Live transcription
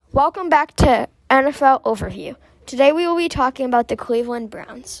Welcome back to NFL Overview. Today we will be talking about the Cleveland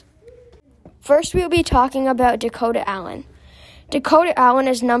Browns. First, we will be talking about Dakota Allen. Dakota Allen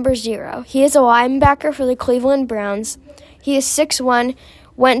is number 0. He is a linebacker for the Cleveland Browns. He is 6'1",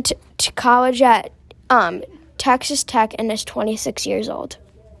 went to college at Texas Tech, and is 26 years old.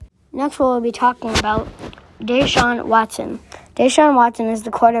 Next, we'll be talking about Deshaun Watson. Deshaun Watson is the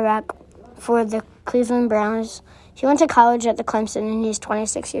quarterback for the Cleveland Browns. He went to college at the Clemson, and he's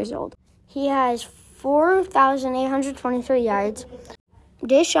 26 years old. He has 4,823 yards.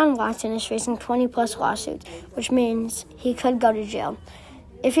 Deshaun Watson is facing 20-plus lawsuits, which means he could go to jail.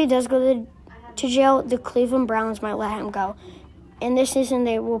 If he does go to jail, the Cleveland Browns might let him go. In this season,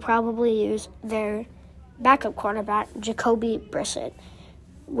 they will probably use their backup quarterback, Jacoby Brissett,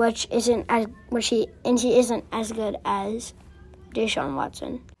 he isn't as good as Deshaun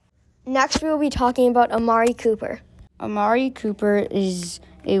Watson. Next, we will be talking about Amari Cooper. Amari Cooper is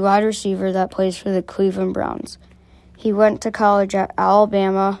a wide receiver that plays for the Cleveland Browns. He went to college at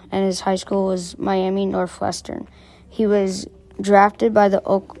Alabama, and his high school was Miami Northwestern. He was drafted by the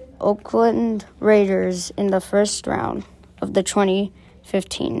Oakland Raiders in the first round of the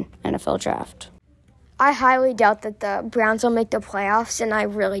 2015 NFL Draft. I highly doubt that the Browns will make the playoffs, and I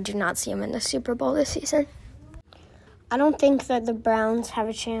really do not see them in the Super Bowl this season. I don't think that the Browns have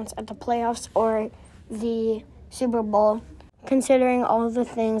a chance at the playoffs or the Super Bowl, considering all of the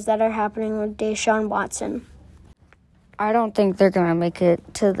things that are happening with Deshaun Watson. I don't think they're going to make it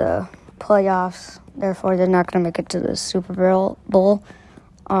to the playoffs. Therefore, they're not going to make it to the Super Bowl.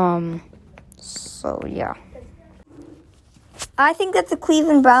 So, yeah. I think that the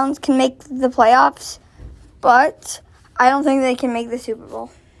Cleveland Browns can make the playoffs, but I don't think they can make the Super Bowl.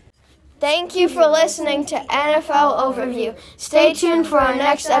 Thank you for listening to NFL Overview. Stay tuned for our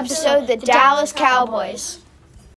next episode, the Dallas Cowboys.